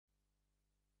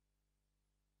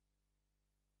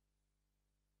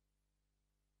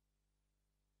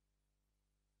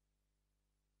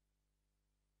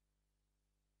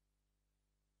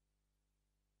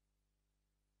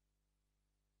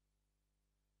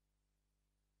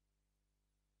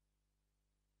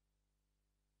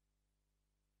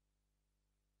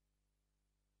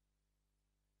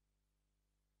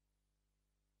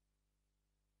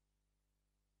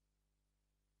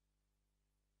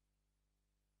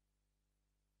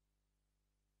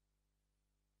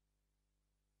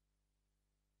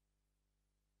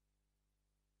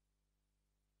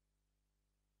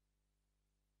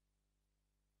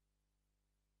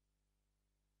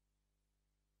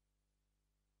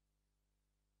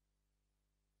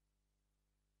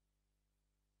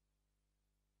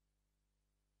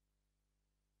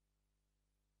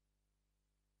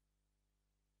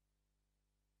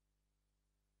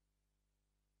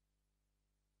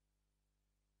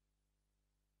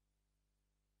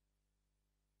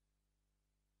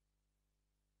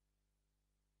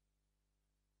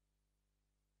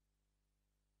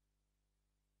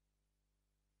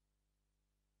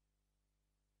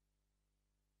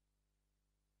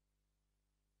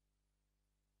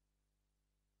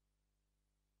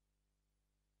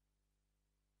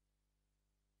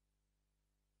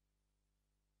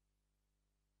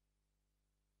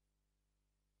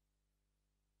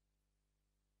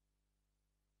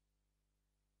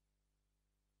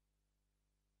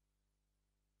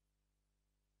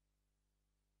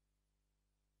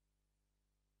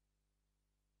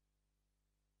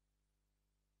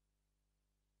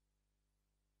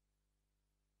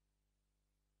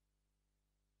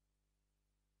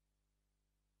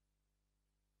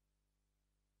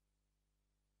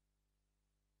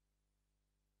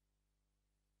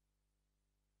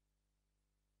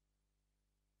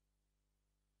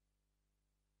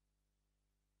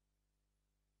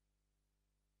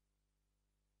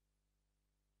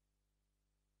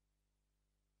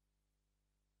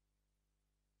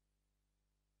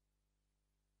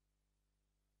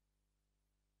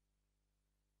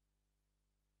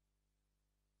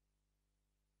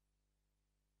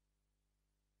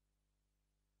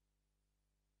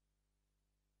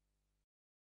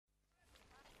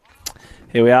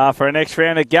Here we are for our next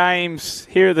round of games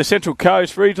here at the Central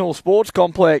Coast Regional Sports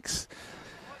Complex.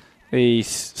 The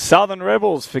Southern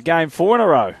Rebels for game 4 in a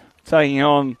row, taking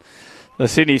on the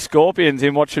Sydney Scorpions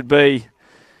in what should be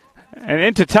an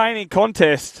entertaining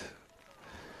contest.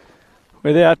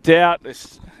 Without doubt,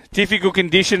 there's difficult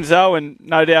conditions though, and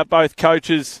no doubt both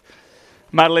coaches,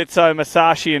 Madalitzo,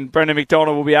 Masashi and Brendan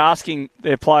McDonald, will be asking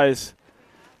their players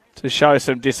to show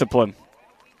some discipline.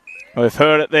 We've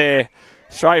heard it there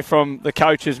straight from the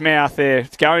coach's mouth there.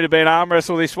 It's going to be an arm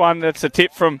wrestle, this one. That's a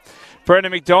tip from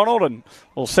Brendan McDonald, and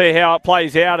we'll see how it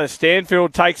plays out as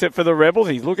Stanfield takes it for the Rebels.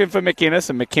 He's looking for McInnes,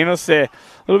 and McInnes there a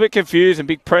little bit confused, and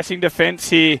big pressing defence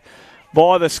here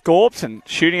by the Scorps and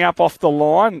shooting up off the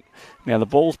line. Now the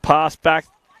ball's passed back.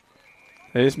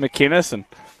 There's McInnes and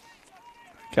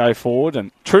go forward,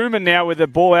 and Truman now with the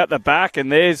ball out the back,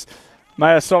 and there's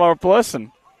Mayasolaropoulos,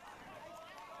 and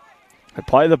they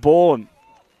play the ball and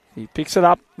he picks it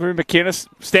up through McInnes.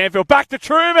 Stanfield back to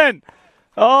Truman.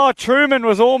 Oh, Truman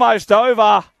was almost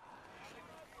over.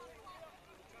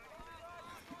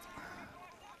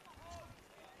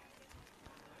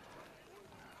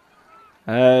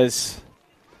 As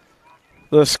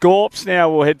the Scorps now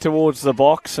will head towards the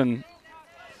box and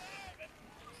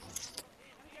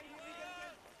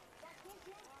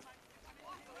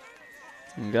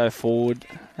go forward,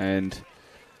 and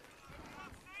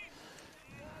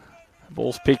the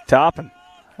ball's picked up, and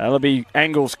that'll be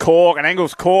Angles Cork, and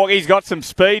Angles Cork, he's got some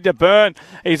speed to burn.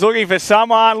 He's looking for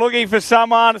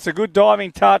someone. It's a good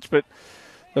diving touch, but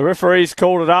the referee's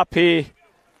called it up here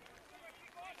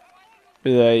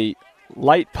with a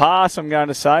late pass, I'm going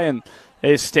to say, and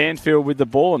there's Stanfield with the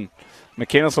ball, and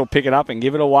McInnes will pick it up and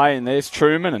give it away, and there's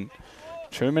Truman, and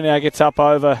Truman now gets up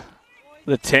over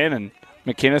the 10, and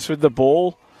McInnes with the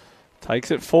ball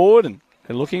takes it forward, and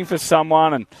they're looking for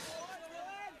someone, and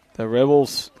the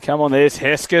Rebels come on. There's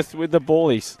Hesketh with the ball.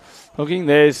 He's looking.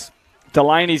 There's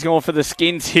Delaney's going for the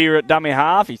skins here at dummy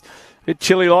half. He's a bit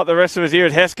chilly like the rest of us here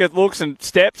at Hesketh. Looks and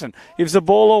steps and gives the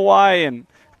ball away, and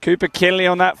Cooper Kenley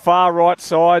on that far right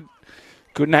side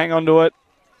couldn't hang on to it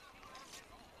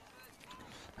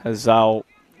as they'll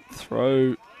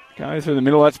throw, go through the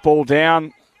middle. That's ball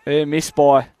down. They're missed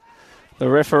by the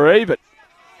referee, but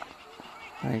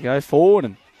they go forward,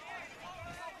 and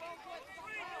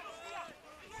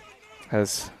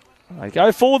as they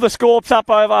go forward, the Scorps up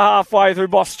over halfway through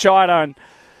Boss China, and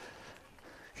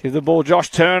give the ball Josh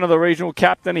Turner, the regional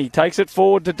captain. He takes it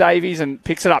forward to Davies and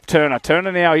picks it up.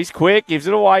 Turner now, he's quick, gives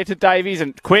it away to Davies,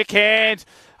 and quick hands.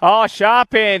 Oh,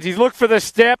 sharp hands. He's looked for the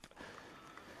step.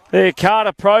 There,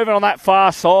 Carter Proven on that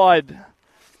far side.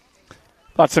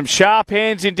 But some sharp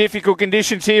hands in difficult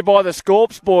conditions here by the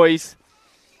Scorps boys.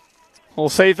 We'll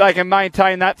see if they can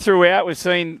maintain that throughout. We've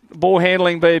seen ball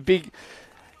handling be a big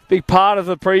part of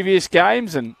the previous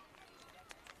games, and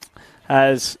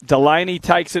as Delaney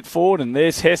takes it forward, and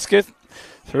there's Hesketh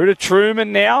through to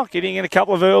Truman now, getting in a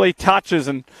couple of early touches,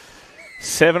 and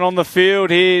 7 on the field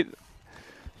here.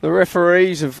 The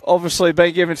referees have obviously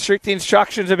been given strict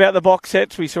instructions about the box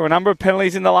sets. We saw a number of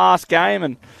penalties in the last game,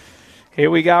 and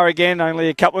here we go again, only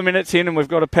a couple of minutes in, and we've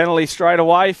got a penalty straight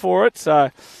away for it.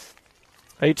 So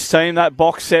each team, that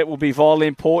box set will be vitally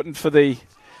important for the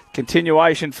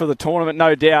continuation for the tournament,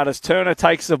 no doubt, as Turner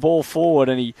takes the ball forward,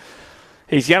 and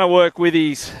he's going to work with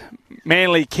his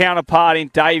Manly counterpart in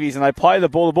Davies, and they play the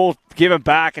ball given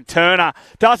back, and Turner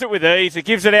does it with ease. It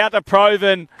gives it out to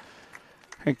Proven,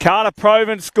 and Carter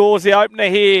Proven scores the opener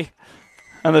here,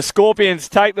 and the Scorpions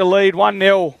take the lead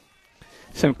 1-0.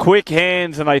 Some quick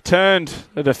hands, and they turned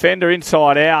the defender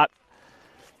inside out.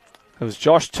 It was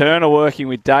Josh Turner working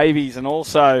with Davies, and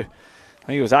also I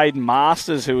think it was Aiden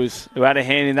Masters who had a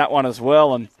hand in that one as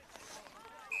well, and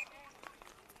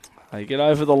they get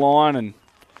over the line, and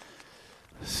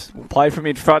we'll play from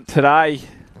in front today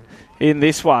in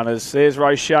this one, as there's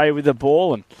Roche with the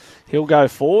ball, and he'll go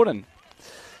forward, and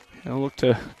he'll look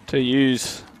to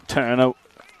use Turner,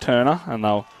 and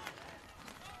they'll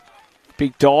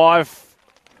big dive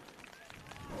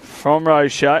from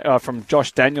Roche, from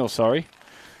Josh Daniels, sorry.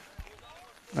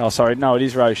 Oh, sorry, no, it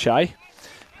is Roche.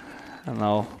 And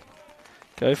they'll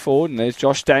go forward, and there's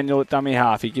Josh Daniel at dummy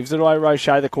half. He gives it away, Roche,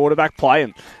 the quarterback play,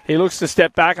 and he looks to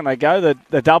step back, and they go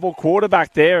the double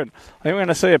quarterback there, and I think we're going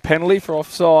to see a penalty for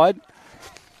offside.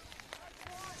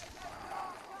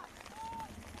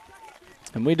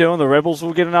 And we do, and the Rebels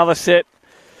will get another set,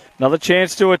 another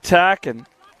chance to attack, and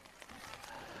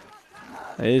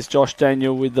there's Josh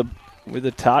Daniel with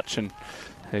the touch, and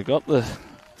they've got the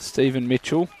Stephen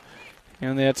Mitchell.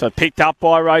 And the outside, picked up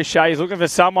by Roche. He's looking for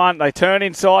someone. They turn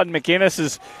inside, and McInnes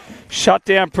is shut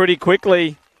down pretty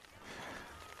quickly.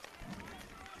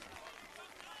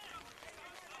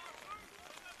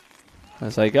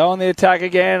 As they go on the attack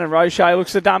again, and Roche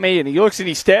looks a dummy, and he looks and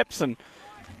he steps and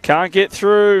can't get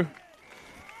through.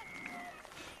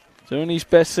 Doing his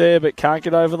best there, but can't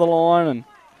get over the line. And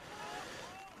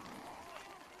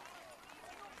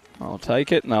I'll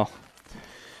take it, and they'll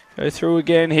go through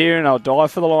again here, and they'll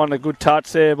dive for the line. A good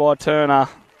touch there by Turner.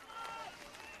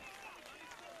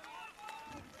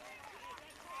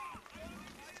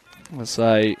 Let's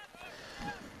say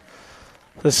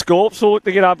the Scorps will look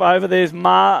to get up over. There's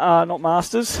not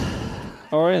Masters.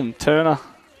 All right, and Turner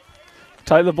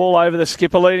take the ball over. The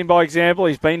skipper leading by example.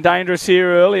 He's been dangerous here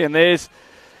early, and there's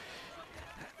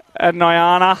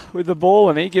Adniana with the ball,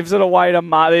 and he gives it away to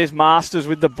there's Masters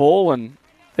with the ball, and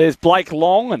there's Blake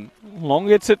Long, and Long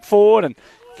gets it forward and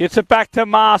gets it back to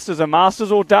Masters, and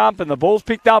Masters will dump, and the ball's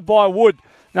picked up by Wood.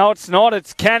 No, it's not.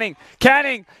 It's Canning.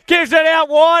 Canning gives it out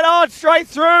wide. Oh, it's straight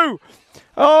through.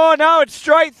 Oh, no, it's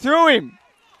straight through him.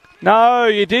 No,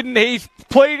 you didn't. He's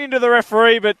pleading to the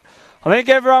referee, but I think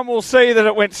everyone will see that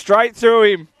it went straight through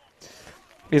him.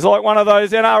 He's like one of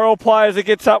those NRL players that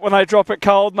gets up when they drop it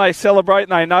cold and they celebrate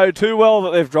and they know too well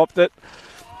that they've dropped it.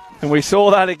 And we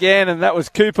saw that again, and that was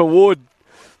Cooper Wood.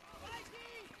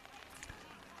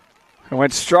 It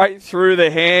went straight through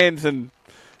their hands and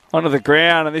onto the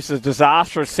ground, and this is a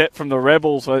disastrous set from the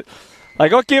Rebels. They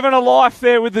got given a life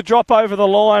there with the drop over the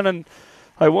line, and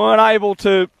they weren't able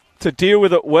to deal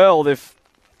with it well. They've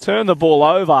turned the ball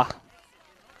over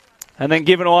and then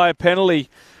given away a penalty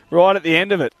right at the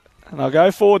end of it. And they'll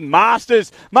go forward, and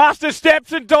Masters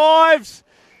steps and dives.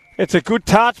 It's a good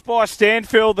touch by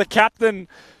Stanfield, the captain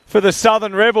for the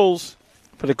Southern Rebels,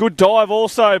 but a good dive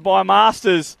also by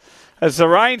Masters. As the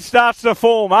rain starts to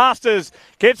fall, Masters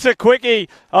gets a quickie.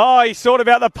 Oh, he thought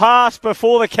about the pass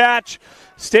before the catch.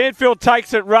 Stanfield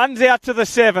takes it, runs out to the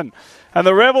 7, and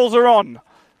the Rebels are on.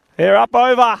 They're up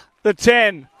over the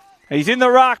 10. He's in the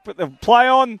ruck, but the play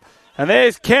on, and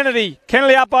there's Kennedy.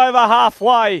 Kennedy up over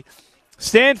halfway.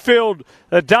 Stanfield,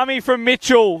 the dummy from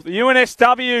Mitchell, the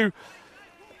UNSW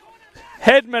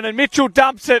headman, and Mitchell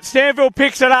dumps it. Stanfield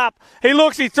picks it up. He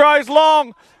looks, he throws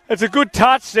long. It's a good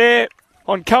touch there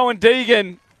on Cohen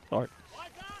Deegan.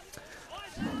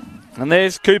 And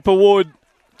there's Cooper Wood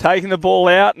taking the ball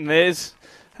out, and there's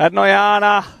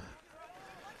Adniana.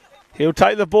 He'll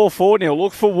take the ball forward and he'll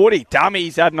look for Woody.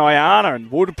 Dummies Adniana, and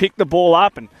Wood will pick the ball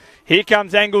up. And here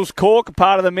comes Angles Cork, a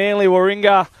part of the Manly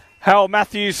Warringah Harold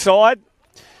Matthews side.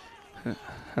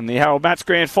 And the Harold Matts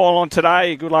Grand Final on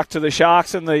today. Good luck to the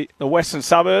Sharks in the western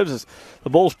suburbs as the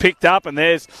ball's picked up, and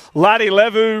there's Laddie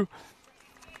Levu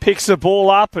picks the ball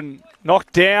up and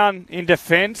knocked down in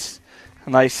defence,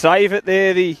 and they save it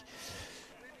there, the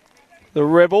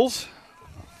Rebels.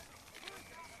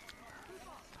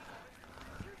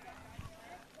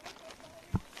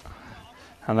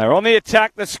 And they're on the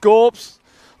attack, the Scorps,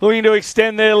 looking to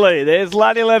extend their lead. There's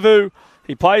Laddie Levu.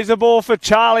 He plays the ball for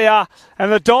Charlia,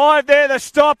 and the dive there, the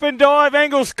stop and dive,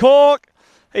 Angles Cork.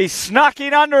 He snuck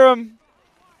in under him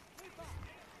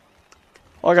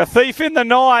like a thief in the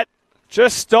night.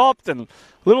 Just stopped, and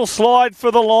little slide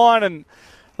for the line, and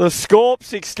the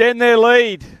Scorps extend their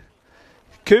lead.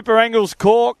 Cooper Angles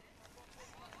Cork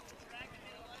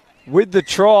with the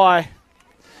try,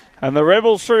 and the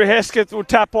Rebels through Hesketh will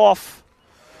tap off.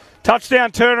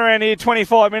 Touchdown turnaround here,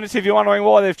 25 minutes. If you're wondering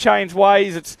why they've changed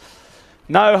ways, it's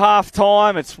no half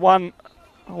time. It's one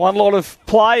lot of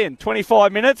play in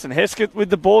 25 minutes, and Hesketh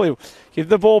with the ball. He'll give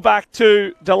the ball back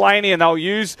to Delaney, and they'll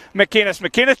use McInnes.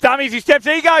 McInnes dummies, he steps,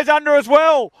 he goes under as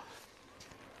well.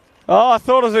 Oh, I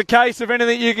thought it was a case of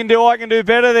anything you can do, I can do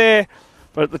better there.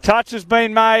 But the touch has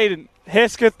been made, and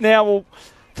Hesketh now will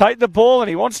take the ball, and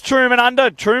he wants Truman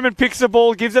under. Truman picks the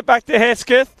ball, gives it back to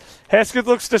Hesketh. Hesketh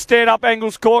looks to stand up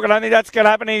Angles Cork. I don't think that's going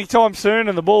to happen anytime soon,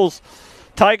 and the ball's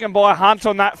taken by Hunt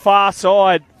on that far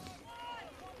side.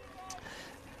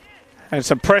 And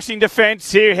some pressing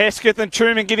defence here. Hesketh and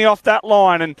Truman getting off that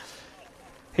line. And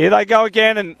here they go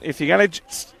again. And if you're going to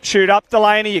shoot up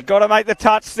Delaney, you've got to make the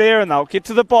touch there. And they'll get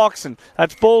to the box. And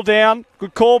that's ball down.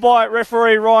 Good call by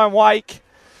referee Ryan Wake.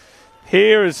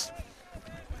 Here is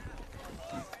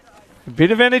a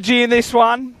bit of energy in this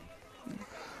one.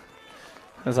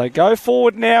 As they go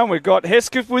forward now, we've got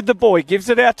Hesketh with the ball. He gives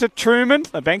it out to Truman,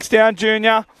 the Bankstown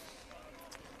Junior.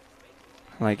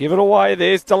 And they give it away.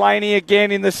 There's Delaney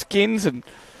again in the skins, and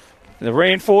the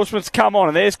reinforcements come on.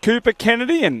 And there's Cooper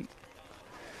Kennedy, and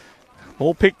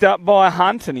ball picked up by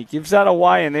Hunt, and he gives that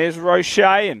away. And there's Roche,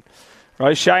 and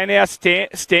Roche now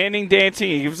standing, dancing.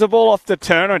 He gives the ball off to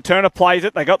Turner, and Turner plays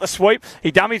it. They got the sweep.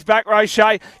 He dummies back, Roche.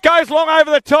 Goes long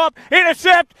over the top.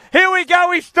 Intercept. Here we go.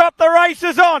 We stopped the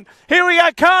races on. Here we go.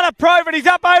 Carter Proven. He's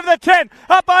up over the 10.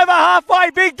 Up over halfway.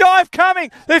 Big dive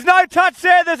coming. There's no touch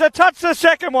there. There's a touch the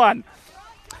second one.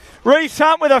 Reese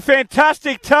Hunt with a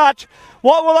fantastic touch.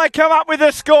 What will they come up with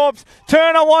the Scorps?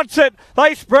 Turner wants it.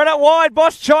 They spread it wide.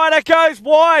 Boss China goes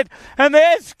wide. And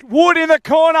there's Wood in the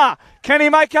corner. Can he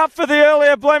make up for the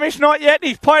earlier blemish? Not yet.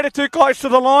 He's played it too close to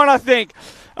the line, I think.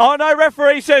 Oh, no,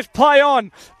 referee says play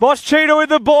on. Boss Cheetah with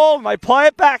the ball, and they play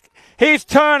it back. Here's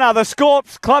Turner, the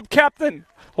Scorps club captain,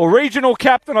 or regional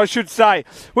captain, I should say.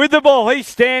 With the ball, he's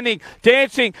standing,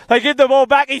 dancing. They give the ball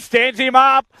back. He stands him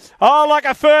up. Oh, like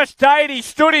a first date. He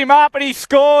stood him up, and he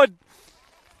scored.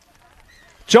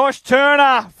 Josh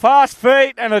Turner, fast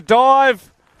feet and a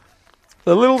dive.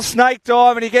 The little snake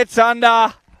dive, and he gets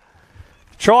under.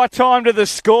 Try time to the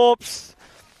Scorps.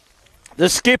 The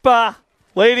skipper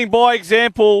leading by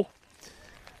example.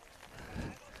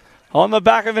 On the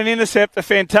back of an intercept, a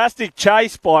fantastic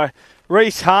chase by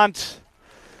Reese Hunt.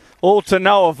 All to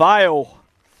no avail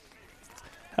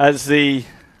as the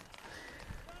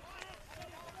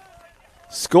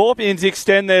Scorpions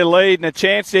extend their lead, and a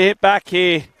chance to hit back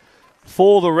here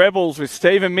for the Rebels with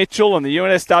Stephen Mitchell and the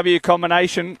UNSW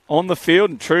combination on the field.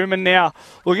 And Truman now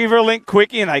looking for a link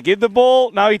quickie, and they give the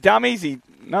ball. No, he dummies.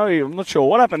 I'm not sure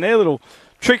what happened there. Little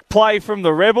trick play from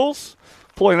the Rebels.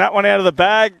 Pulling that one out of the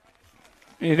bag.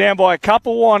 You're down by a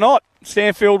couple. Why not?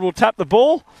 Stanfield will tap the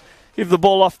ball, give the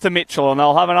ball off to Mitchell, and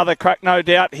they'll have another crack, no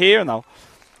doubt, here. And they'll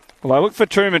look for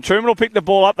Truman. Truman will pick the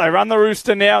ball up. They run the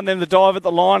rooster now, and then the dive at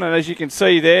the line. And as you can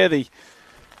see there, the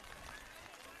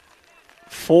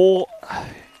 4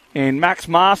 and Max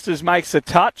Masters makes a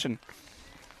touch, and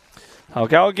they'll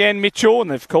go again, Mitchell,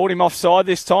 and they've called him offside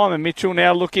this time, and Mitchell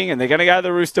now looking, and they're going to go to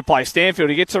the rooster play. Stanfield,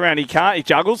 he gets around, he can't, he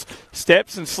juggles,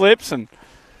 steps and slips, and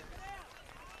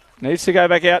needs to go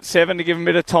back out 7 to give him a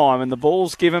bit of time, and the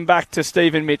ball's given back to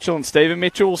Stephen Mitchell, and Stephen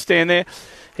Mitchell will stand there.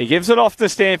 He gives it off to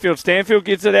Stanfield. Stanfield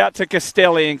gives it out to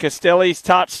Castelli, and Castelli's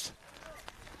touched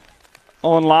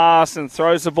on last and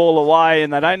throws the ball away,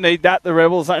 and they don't need that. The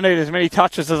Rebels don't need as many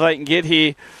touches as they can get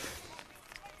here.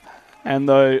 And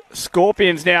the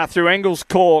Scorpions now through Engels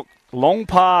Cork. Long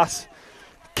pass,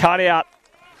 cut out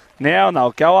now, and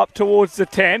they'll go up towards the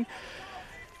 10.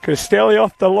 Castelli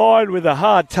off the line with a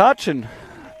hard touch, and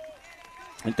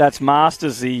that's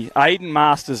Masters, the Aiden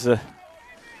Masters. And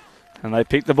they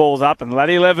pick the balls up, and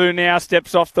Laddie Levu now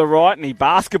steps off the right, and he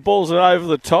basketballs it over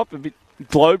the top, a bit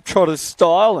Globetrotters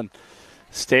style, and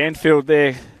Stanfield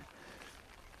there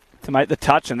to make the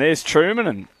touch, and there's Truman,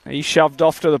 and he shoved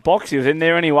off to the box. He was in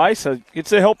there anyway, so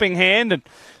it's a helping hand, and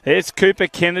there's Cooper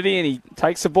Kennedy, and he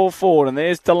takes the ball forward, and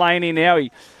there's Delaney now.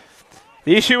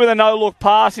 The issue with a no-look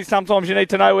pass is sometimes you need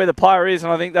to know where the player is,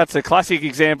 and I think that's a classic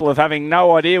example of having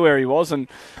no idea where he was, and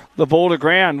the ball to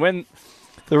ground. When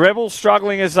the Rebels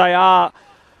struggling as they are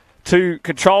to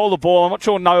control the ball, I'm not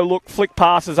sure no-look flick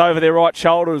passes over their right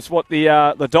shoulder is what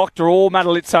the doctor or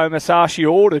Madalitso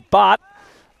Masashi ordered, but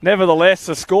nevertheless,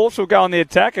 the Scorps will go on the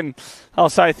attack, and I'll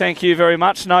say thank you very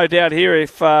much. No doubt here,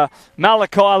 if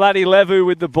Malachi Laddie Levu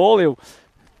with the ball, he'll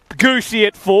goosey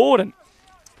it forward, and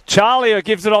Charlie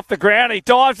gives it off the ground. He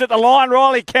dives at the line.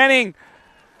 Riley Canning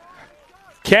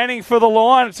for the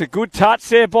line. It's a good touch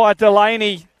there by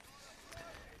Delaney.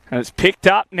 And it's picked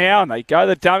up now, and they go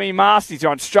the dummy mask. He's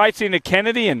gone straight into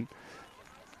Kennedy, and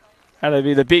that'll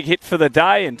be the big hit for the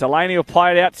day. And Delaney will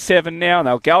play it out 7 now, and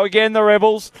they'll go again, the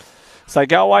Rebels. So they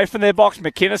go away from their box.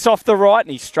 McInnes off the right,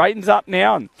 and he straightens up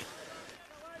now, and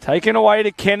taken away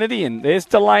to Kennedy. And there's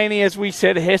Delaney, as we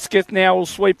said. Hesketh now will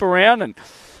sweep around, and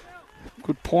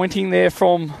good pointing there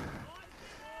from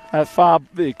that far.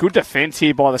 Good defence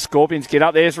here by the Scorpions. Get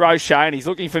up. There's Roche, and he's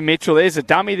looking for Mitchell. There's a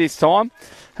dummy this time.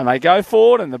 And they go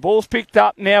forward, and the ball's picked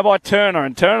up now by Turner.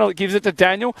 And Turner gives it to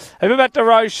Daniel. They move back to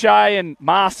Roche, and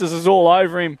Masters is all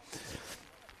over him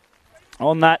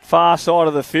on that far side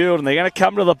of the field. And they're going to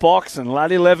come to the box, and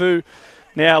Laddie Levu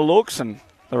now looks. And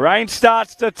the rain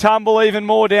starts to tumble even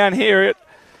more down here at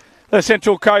the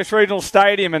Central Coast Regional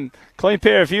Stadium. And clean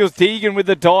pair of heels. Deegan with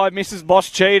the dive, misses Boss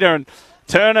Cheetah, and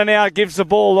Turner now gives the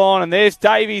ball on, and there's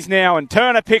Davies now, and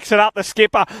Turner picks it up, the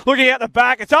skipper, looking at the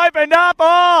back. It's opened up.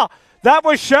 Oh, that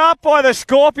was sharp by the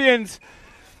Scorpions.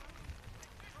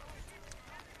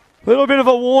 A little bit of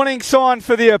a warning sign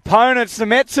for the opponents. The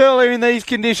Mets earlier in these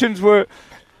conditions were a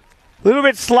little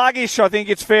bit sluggish, I think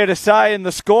it's fair to say, and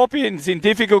the Scorpions in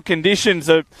difficult conditions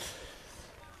are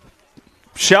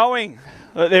showing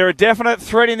that they're a definite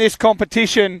threat in this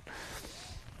competition.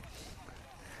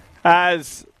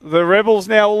 as the Rebels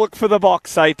now look for the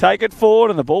box. They take it forward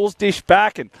and the ball's dished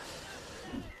back, and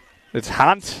it's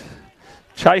Hunt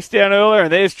chased down earlier,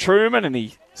 and there's Truman, and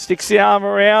he sticks the arm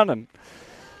around and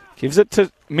gives it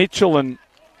to Mitchell, and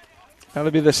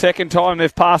that'll be the second time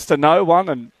they've passed to no one,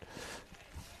 and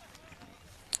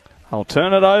I'll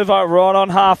turn it over right on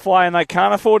halfway, and they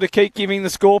can't afford to keep giving the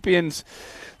Scorpions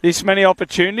this many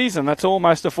opportunities, and that's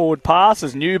almost a forward pass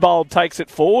as Newbold takes it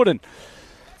forward, and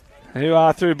who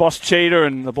are through Boss Cheetah,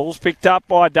 and the ball's picked up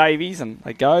by Davies, and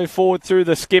they go forward through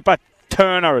the skipper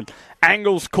Turner, and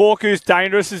Angles Cork, who's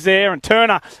dangerous, is there, and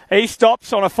Turner, he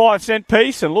stops on a 5-cent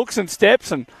piece and looks and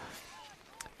steps, and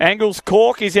Angles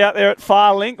Cork is out there at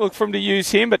far link, look for him to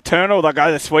use him, but Turner, they'll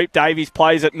go the sweep. Davies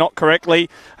plays it not correctly,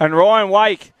 and Ryan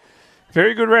Wake,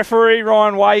 very good referee,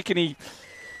 Ryan Wake, and he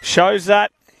shows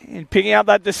that in picking up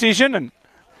that decision, and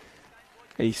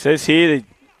he says here they're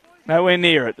nowhere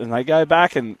near it, and they go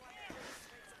back, and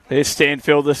there's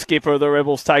Stanfield, the skipper of the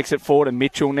Rebels, takes it forward, and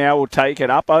Mitchell now will take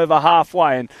it up over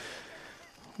halfway, and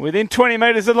within 20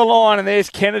 metres of the line, and there's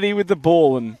Kennedy with the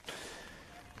ball, and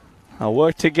they'll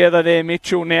work together there,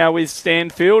 Mitchell now with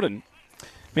Stanfield, and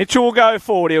Mitchell will go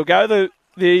forward. He'll go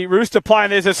the Rooster play,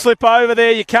 and there's a slip over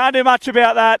there. You can't do much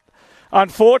about that.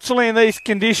 Unfortunately, in these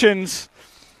conditions,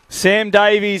 Sam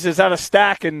Davies has had a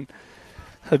stack, and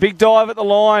a big dive at the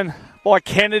line by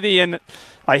Kennedy, and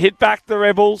they hit back the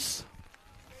Rebels.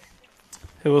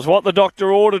 It was what the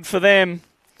doctor ordered for them.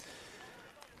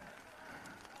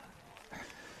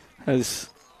 As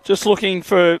just looking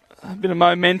for a bit of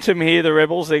momentum here, the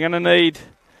Rebels. They're going to need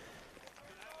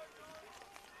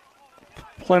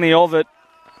plenty of it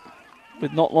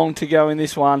with not long to go in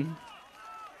this one.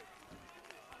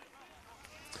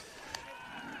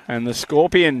 And the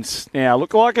Scorpions now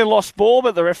look like a lost ball,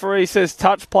 but the referee says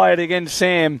touch play it against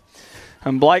Sam.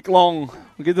 And Blake Long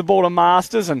will give the ball to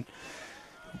Masters, and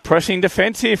pressing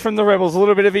defence here from the Rebels. A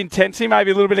little bit of intensity,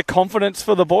 maybe a little bit of confidence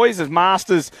for the boys as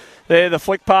Masters there, the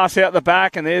flick pass out the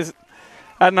back, and there's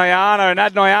Adnayana, and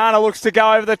Adnayana looks to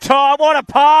go over the top. What a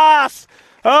pass!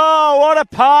 Oh, what a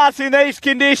pass in these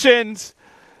conditions.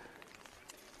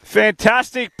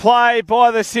 Fantastic play by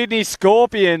the Sydney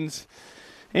Scorpions.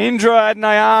 Indra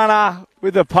Adnayana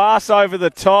with the pass over the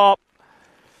top.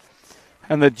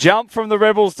 And the jump from the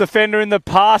Rebels defender in the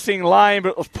passing lane, but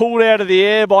it was pulled out of the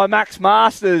air by Max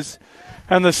Masters.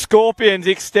 And the Scorpions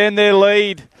extend their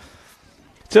lead.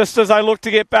 Just as they look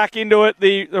to get back into it,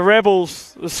 the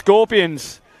Rebels, the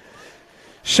Scorpions,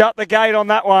 shut the gate on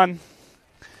that one.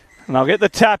 And they'll get the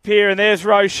tap here, and there's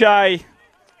Roche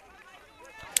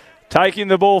taking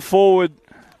the ball forward,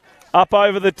 up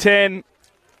over the 10.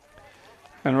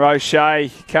 And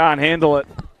Roche can't handle it.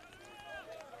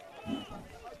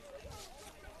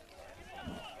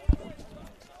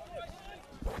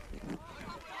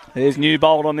 There's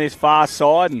Newbold on this far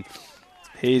side, and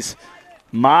here's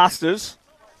Masters.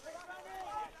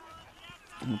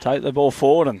 We'll take the ball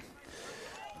forward, and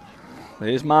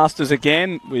there's Masters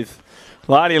again with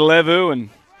Ladi Levu,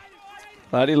 and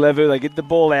Ladi Levu, they get the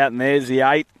ball out, and there's the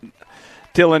 8,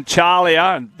 Dylan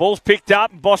Charlia, and ball's picked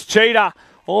up, and Boss Cheetah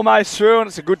almost through, and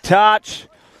it's a good touch.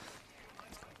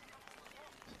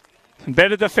 Some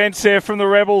better defence there from the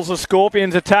Rebels. The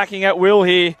Scorpions attacking at will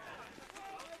here.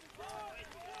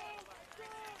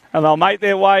 And they'll make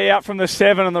their way out from the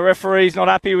 7, and the referee's not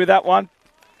happy with that one.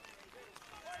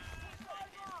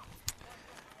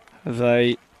 As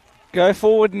they go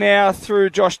forward now through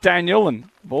Josh Daniel, and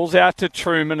ball's out to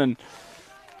Truman, and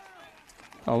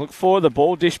I'll look forward, the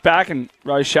ball dished back, and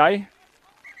Roche there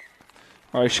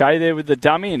with the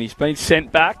dummy, and he's been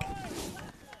sent back.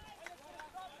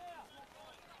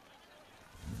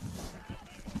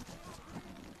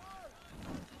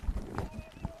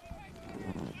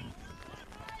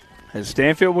 As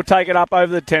Stanfield will take it up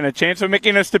over the 10. A chance for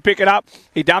McInnes to pick it up.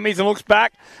 He dummies and looks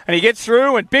back, and he gets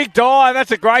through, and big dive.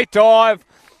 That's a great dive.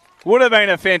 Would have been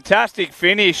a fantastic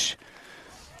finish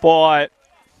by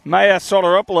Maya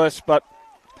Soteropoulos, but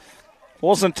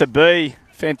wasn't to be.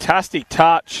 Fantastic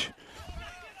touch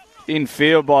in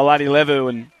field by Ladi Levu,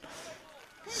 and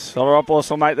Soteropoulos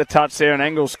will make the touch there, and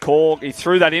Angles Cork. He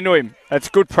threw that into him. That's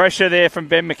good pressure there from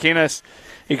Ben McInnes.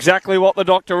 Exactly what the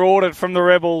doctor ordered from the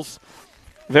Rebels.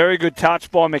 Very good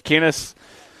touch by McInnes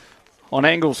on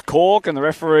Angles Cork, and the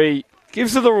referee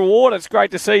gives her the reward. It's great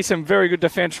to see some very good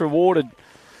defence rewarded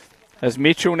as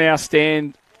Mitchell now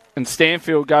and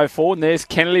Stanfield go forward, and there's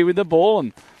Kennedy with the ball,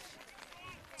 and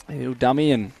he'll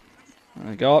dummy, and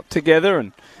they go up together,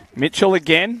 and Mitchell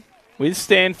again with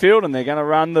Stanfield, and they're going to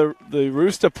run the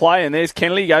Rooster play, and there's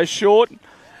Kennedy, goes short.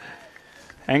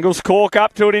 Angles Cork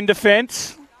up to it in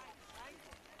defence.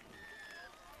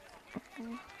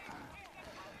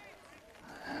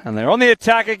 And they're on the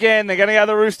attack again. They're going to go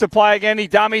the Rooster play again. He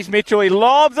dummies Mitchell. He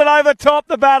lobs it over top.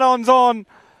 The baton's on.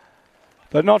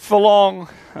 But not for long.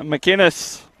 And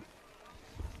McInnes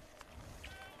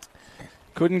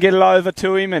couldn't get it over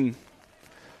to him. And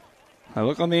they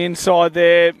look on the inside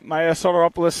there. Maya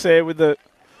Soteropoulos there with the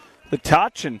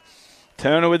touch. And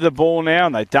Turner with the ball now.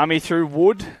 And they dummy through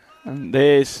Wood. And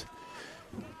there's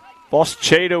Boss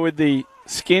Cheetah with the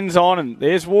skins on. And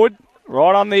there's Wood.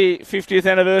 Right on the 50th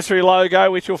anniversary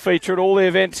logo, which will feature at all the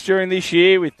events during this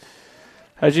year. With,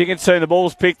 as you can see, the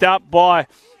ball's picked up by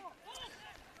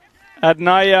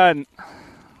Adnayana,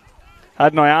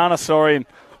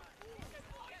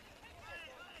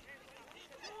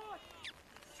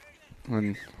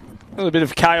 and a little bit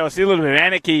of chaos, a little bit of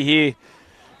anarchy here.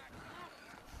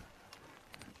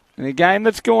 In a game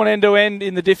that's gone end to end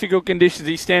in the difficult conditions,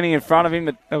 he's standing in front of him.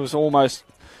 That was almost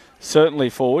certainly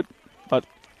forward.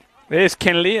 There's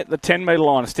Kennedy at the 10-metre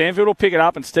line. Stanfield will pick it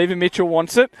up, and Stephen Mitchell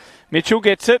wants it. Mitchell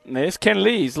gets it, and there's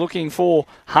Kennedy. He's looking for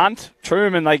Hunt.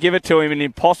 Truman, they give it to him in an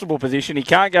impossible position. He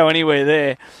can't go anywhere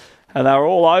there. And they're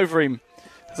all over him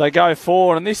as they go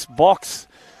forward. And this box,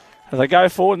 as they go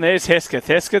forward, and there's Hesketh.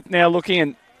 Hesketh now looking,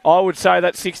 and I would say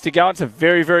that's 6 to go. It's a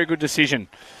very, very good decision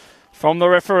from the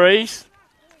referees.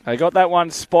 They got that one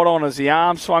spot on as the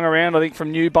arm swung around, I think,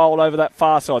 from Newbold over that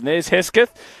far side. And there's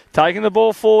Hesketh taking the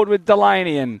ball forward with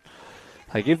Delaney, and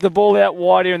they give the ball out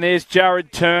wide here, and there's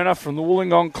Jared Turner from the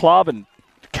Wollongong Club and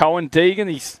Cohen Deegan,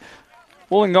 his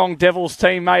Wollongong Devils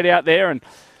teammate out there. And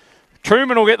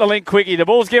Truman will get the link quickie. The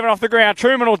ball's given off the ground.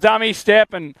 Truman will dummy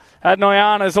step, and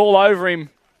Adnayana's all over him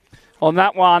on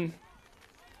that one.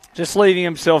 Just leaving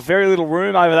himself very little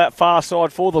room over that far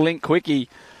side for the link quickie.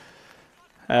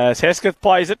 As Hesketh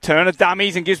plays it, Turner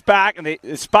dummies and gives back. And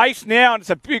there's space now, and it's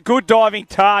a good diving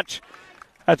touch.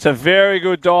 That's a very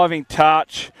good diving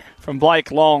touch from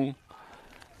Blake Long.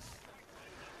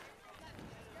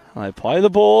 They play the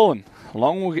ball, and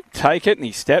Long will take it, and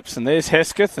he steps, and there's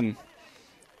Hesketh, and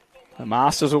the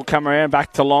Masters will come around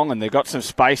back to Long, and they've got some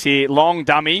space here. Long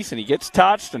dummies, and he gets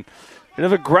touched, and a bit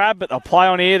of a grab, but they'll play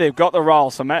on here. They've got the roll,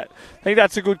 so Matt, I think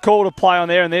that's a good call to play on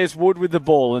there, and there's Wood with the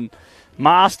ball, and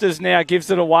Masters now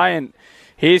gives it away, and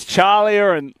here's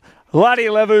Charlia, and Laddie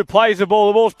Levu plays the ball.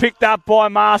 The ball's picked up by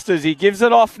Masters. He gives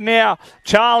it off now.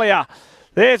 Charlia.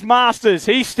 There's Masters.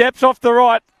 He steps off the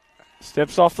right,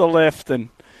 steps off the left, and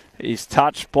he's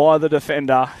touched by the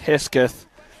defender, Hesketh.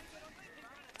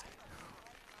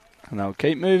 And they'll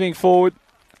keep moving forward.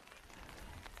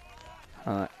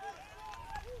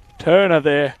 Turner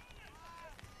there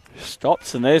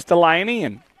stops, and there's Delaney,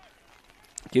 and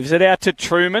gives it out to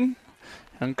Truman.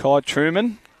 And Kai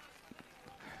Truman,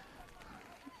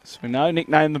 as we know,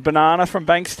 nicknamed the Banana from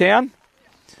Bankstown.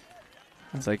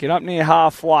 As they get up near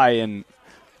halfway, and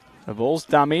the ball's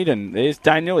dummied, and there's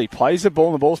Daniel. He plays the ball,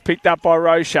 and the ball's picked up by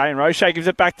Roche, and Roche gives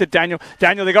it back to Daniel.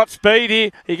 Daniel, they got speed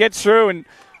here. He gets through, and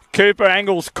Cooper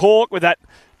angles Cork with that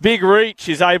big reach,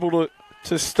 is able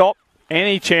to stop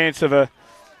any chance of a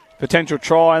potential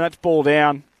try, and that's ball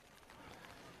down.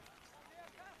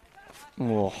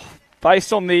 Oh.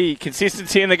 Based on the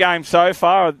consistency in the game so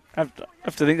far, I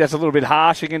have to think that's a little bit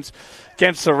harsh against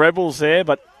the Rebels there,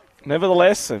 but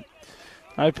nevertheless,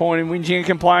 no point in whinging and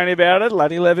complaining about it.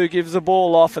 Laddie Levu gives the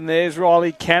ball off, and there's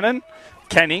Riley Canning,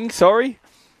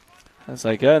 as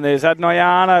they go, and there's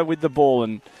Adnayana with the ball,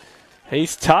 and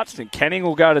he's touched, and Canning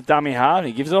will go to dummy half, and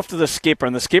he gives it off to the skipper,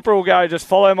 and the skipper will go, just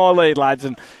follow my lead, lads,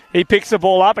 and he picks the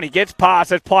ball up, and he gets past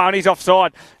that play, and he's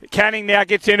offside. Canning now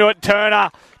gets into it.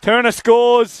 Turner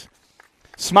scores.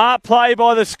 Smart play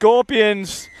by the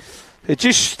Scorpions. They're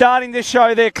just starting to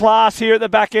show their class here at the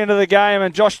back end of the game,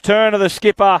 and Josh Turner, the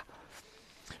skipper,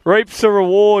 reaps the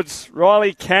rewards.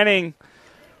 Riley Canning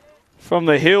from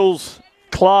the Hills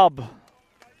Club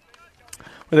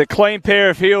with a clean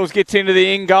pair of heels gets into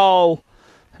the in goal,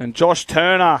 and Josh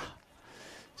Turner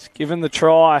is given the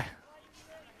try.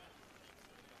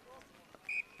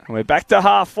 And we're back to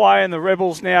halfway, and the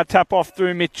Rebels now tap off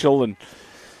through Mitchell, and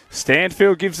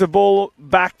Stanfield gives the ball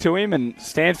back to him, and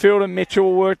Stanfield and Mitchell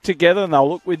will work together, and they'll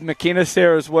look with McInnes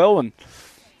there as well. And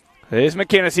there's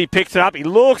McInnes. He picks it up. He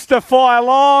looks to fire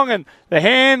long, and the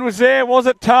hand was there. Was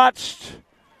it touched?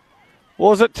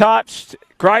 Was it touched?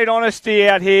 Great honesty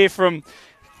out here from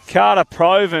Carter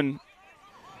Proven.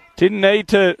 Didn't need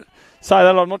to say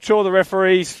that. I'm not sure the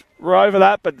referees were over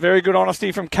that, but very good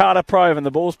honesty from Carter Proven.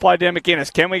 The ball's played down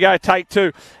McInnes. Can we go take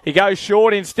two? He goes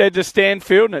short instead to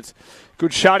Stanfield, and it's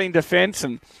good shutting defence,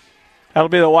 and that'll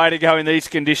be the way to go in these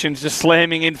conditions, just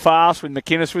slamming in fast with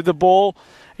McInnes with the ball.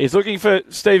 He's looking for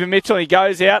Stephen Mitchell, and he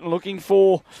goes out and looking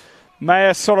for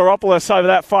Maya Soteropoulos over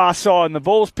that far side, and the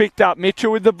ball's picked up.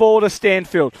 Mitchell with the ball to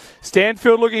Stanfield.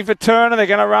 Stanfield looking for Turner. They're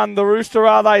going to run the rooster,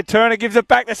 are they? Turner gives it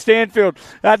back to Stanfield.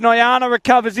 Adnoyana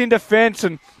recovers in defence,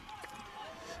 and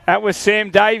that was Sam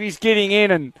Davies getting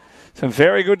in, and some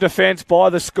very good defence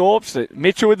by the Scorps.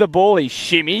 Mitchell with the ball, he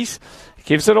shimmies,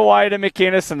 gives it away to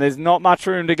McInnes, and there's not much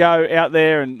room to go out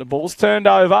there, and the ball's turned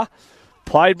over.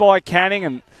 Played by Canning,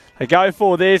 and they go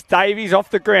for, there's Davies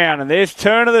off the ground, and there's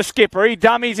Turner, the skipper. He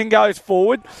dummies and goes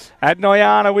forward.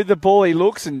 Adnoyana with the ball. He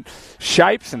looks and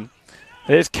shapes, and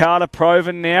there's Carter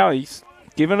Proven now. He's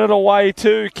giving it away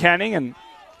to Canning, and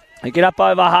they get up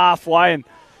over halfway, and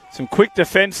some quick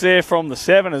defence there from the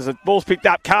 7 as the ball's picked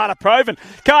up. Carter Proven.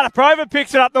 Carter Proven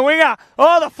picks it up, the winger.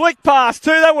 Oh, the flick pass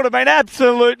too. That would have been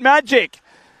absolute magic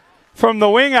from the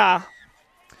winger.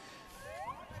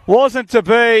 Wasn't to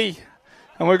be.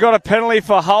 And we've got a penalty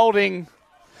for holding,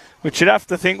 which you'd have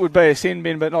to think would be a sin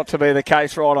bin, but not to be the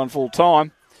case right on full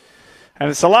time. And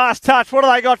it's the last touch. What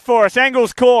do they got for us?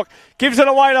 Angles Cork gives it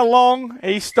away to Long.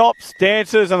 He stops,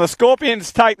 dances, and the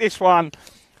Scorpions take this one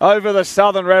over the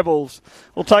Southern Rebels.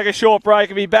 We'll take a short break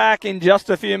and be back in just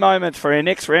a few moments for our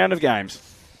next round of games.